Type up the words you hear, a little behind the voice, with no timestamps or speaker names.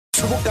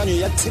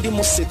kgobokanyo ya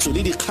tshedimosetso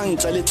le dikgang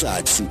tsa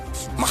letsatsi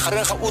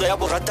magareng ga ura ya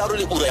borataro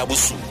le ura ya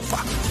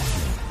bosupa.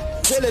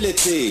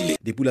 TSELE.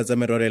 Dipula tsa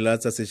merorela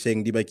tsa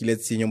sešeng di bakile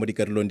tshenyo mo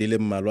dikarolong di le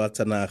mmalwa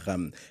tsa naga.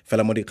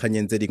 Fela mo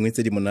dikganyeng tse dingwe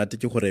tse di monate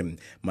ke gore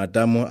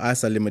matamo a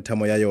sa le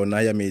methamo ya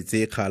yona ya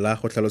metsi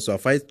kgala go tlhaloswa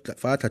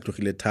fa a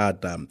tlhatlhogile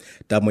thata.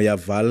 Tamo ya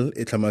Vaal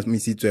e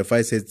tlhomamisitswe fa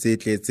e setse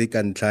tletse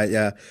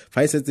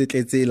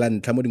la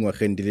ntlha mo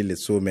dingwageng di le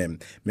 10.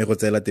 Mme go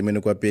tseela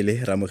temeno kwa pele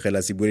re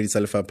amogela sebueledi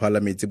sa Lefapha la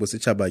Metsi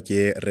Bosetšhaba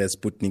ke Re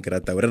Sputnik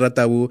Ratau. Re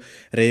Ratau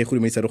re go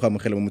dumedisa re go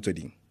amogela mo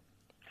motsweding.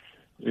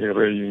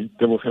 Re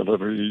temogela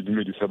re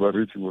dumedisa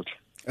bareetsi botlhe.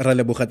 Ra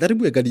leboga re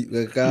bue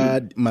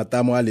ka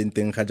matamo a leng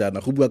teng ga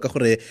jaana. Go bua ka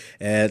gore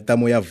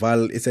tamo ya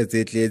Vaal e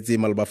setse tletse,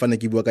 maloba fane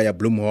ke bua ka ya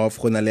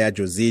Bloemhof, go na le ya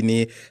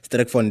Jozini,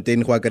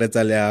 Sterkfontein, go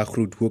akaretsa le ya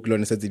Groothoek le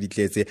yone setse di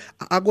tletse.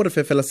 A gore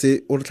fela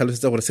se o re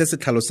tlhalosetsa gore se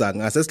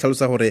tlhalosang a se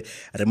tlhalosa gore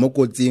re mo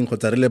kotsing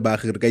kgotsa re le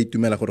baagi re ka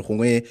itumela gore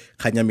gongwe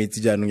kganya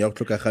metsi jaanong ya go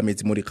tlhoka ga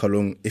metsi mo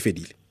dikgaolong e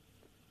fedile.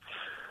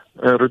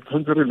 Re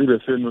tshwanetse re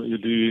lebe seno e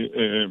le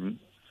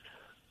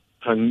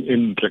kgang e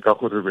ntle ka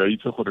gore re a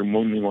itse gore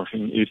mo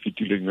mengwageng e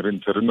fetileng re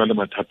ntse re na le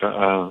mathata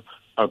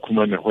a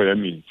khumanego ya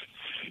metsi.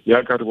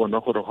 Ya ka re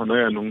bona gore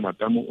gona yaanong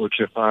matamo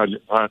otlhe fa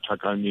a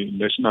tlhakane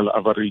national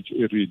average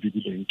e re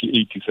dibileng ke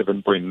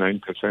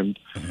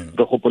 87.9%.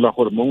 Re gopola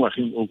gore mo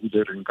ngwageng o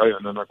bulereng ka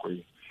yona nako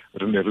e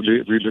re ne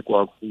re le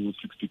kwa go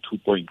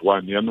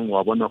 62.1. Yaanong wa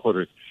bona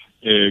gore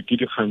ke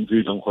dikgang tse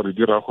e leng gore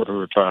di ra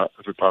gore re tla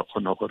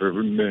kgona gore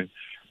re nne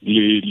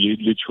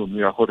le tšhono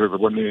ya gore re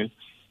bone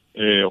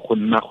go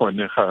nna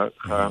gone ga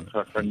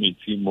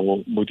metsi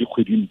mo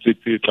dikgweding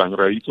tse tlang.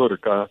 Re a itse gore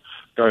ka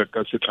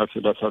setlha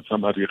sa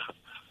mariga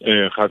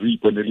ga re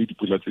iponele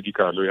dipula tse di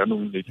kalo.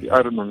 Yaanong metsi a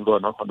re nang le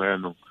ona gona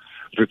yaanong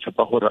re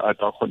tshepa gore a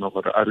tla kgona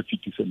gore a re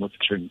fetise mo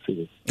setlheng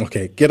seo.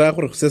 Okay, ke ra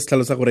gore se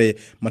tlhalosa gore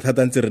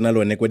mathata ntse re na le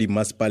one kwa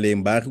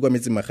dimasepaleng, baagi kwa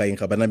metsemagaeng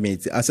ga bana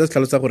metsi. A se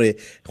tlhalosa gore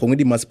gongwe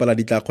dimasepala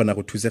di tla kgona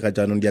go thusega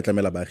jaanong di a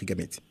tlamela baagi ka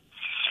metsi.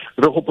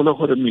 Re gopola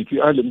gore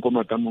metsi a leng ko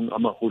matamong a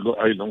magolo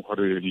a ileng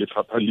gore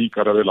lefapha le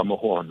ikarabela mo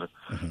go ona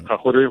ga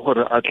gore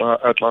a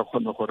tla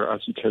kgona gore a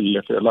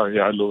fitlhelele fela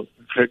yalo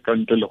ge ka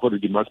ntle le gore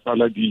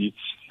dimasepala di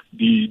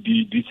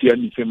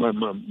siamise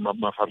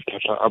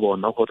mafaratlhatlha a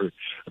bona gore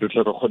re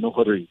tle re kgone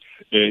gore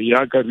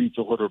ya ka re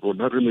itse gore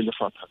rona re le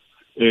lefapha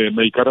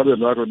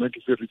maikarabelo a rona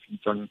ke se re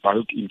fitsang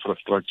bulk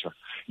infrastructure.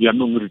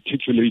 Yaanong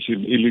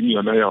reticulation e leng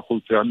yona ya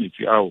go tsaya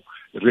metsi ao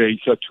re a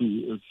isa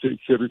to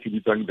se re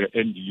fitsang the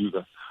end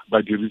user,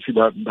 badirisi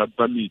ba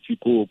metsi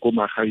ko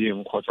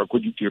magaeng kgotsa ko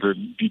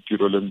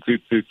ditirelong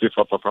tse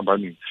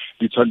fapafapaneng.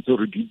 Di tshwanetse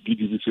gore di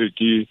diriswe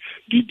ke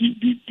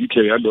di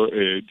tle yalo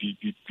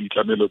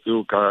ditlamelo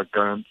tseo ka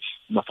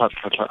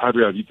mafaratlhatlha a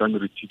re a bitsang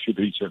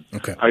reticulation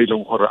a e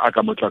leng gore a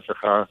ka mo tlase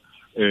ga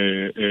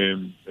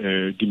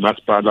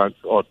dimasepala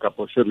or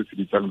kapo se re se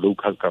bitsang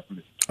local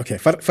government. Okay,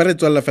 fa re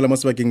tswalela fela mo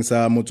sebakeng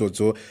sa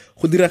motsotso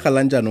go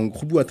diragalang jaanong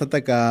go bua thata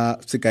ka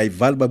sekai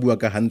Vaal ba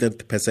bua ka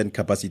 100%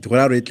 capacity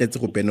gore a re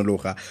tletse go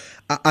penologa.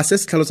 A se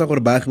tlhalosa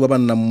gore baagi ba ba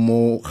nna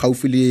mo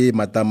gaufi le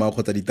matama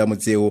kgotsa ditamo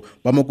tseo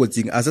ba mo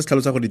kotsing, a se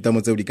tlhalosa gore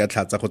ditamo tseo di ka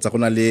tlhatsa kgotsa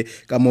go na le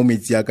ka mo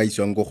metsi a ka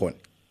iswang go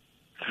gone.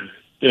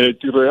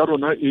 Tiro ya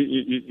rona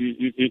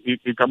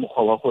e ka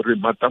mokgwa wa gore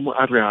matamo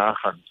a re a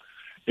agang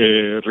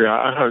re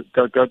a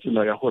aga ka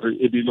tsela ya gore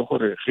e bile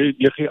gore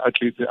ge a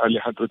tletse a le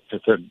 100%,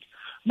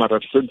 mara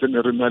sentse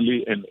ne re na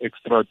le an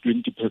extra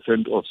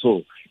 20% or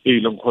so e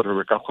leng gore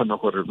re ka kgona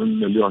gore re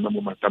nne le yona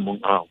mo matamong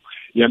ao.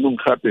 Yaanong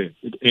gape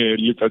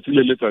letsatsi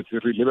le letsatsi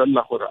re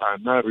lebelela gore a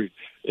na re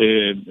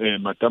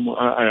matamo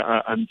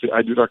a ntse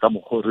a dira ka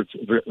mokgwa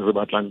re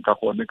batlang ka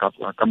gone ka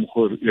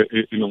mokgwa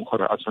e leng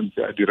gore a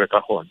tshwanetse a dire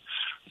ka gone,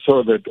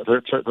 so that re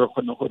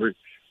kgone gore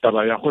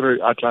taba ya gore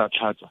a tla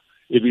tlhatsa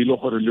e bile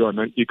gore le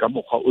yona e ka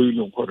mokgwa o e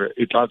leng gore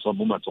e tla tswa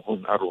mo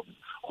matsogong a rona.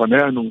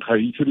 Gona yaanong ga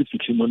itse re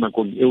fitlhe mo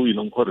nakong eo e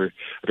leng gore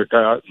re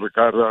ka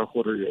ra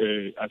gore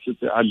a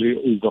setse a le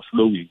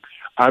overflowing.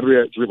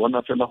 Re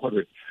bona fela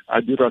gore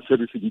a dira se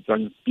re se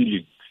bitsang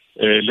spilling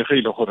le ge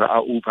ile gore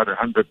a over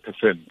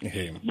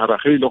 100%. Mara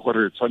ge ile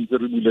gore tshwanetse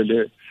re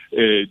bulele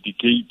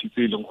di-gate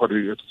tse e leng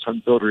gore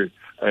tshwanetse gore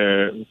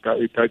ka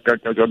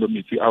jalo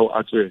metsi ao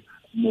a tswe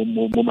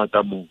mo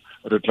matamong.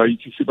 Re tla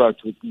itsise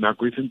batho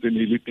nako e sentse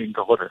ne le teng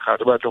ka gore ga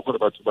re batle gore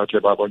batho ba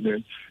tle ba bone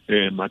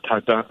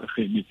mathata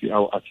ge metsi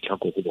ao a fitlha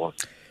go bona.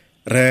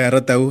 Re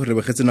Ratau re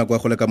begetse nako ya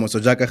go le ka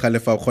moso jaaka ga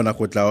lefa o kgona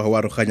go tla wa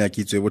aroganya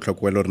kitso e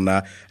botlhokwa le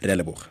rena re a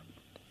leboga.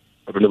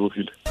 Re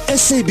lebogile.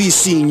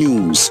 SABC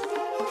News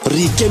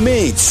re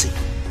ikemetse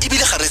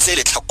ebile ga re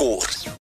tsele tlhakore.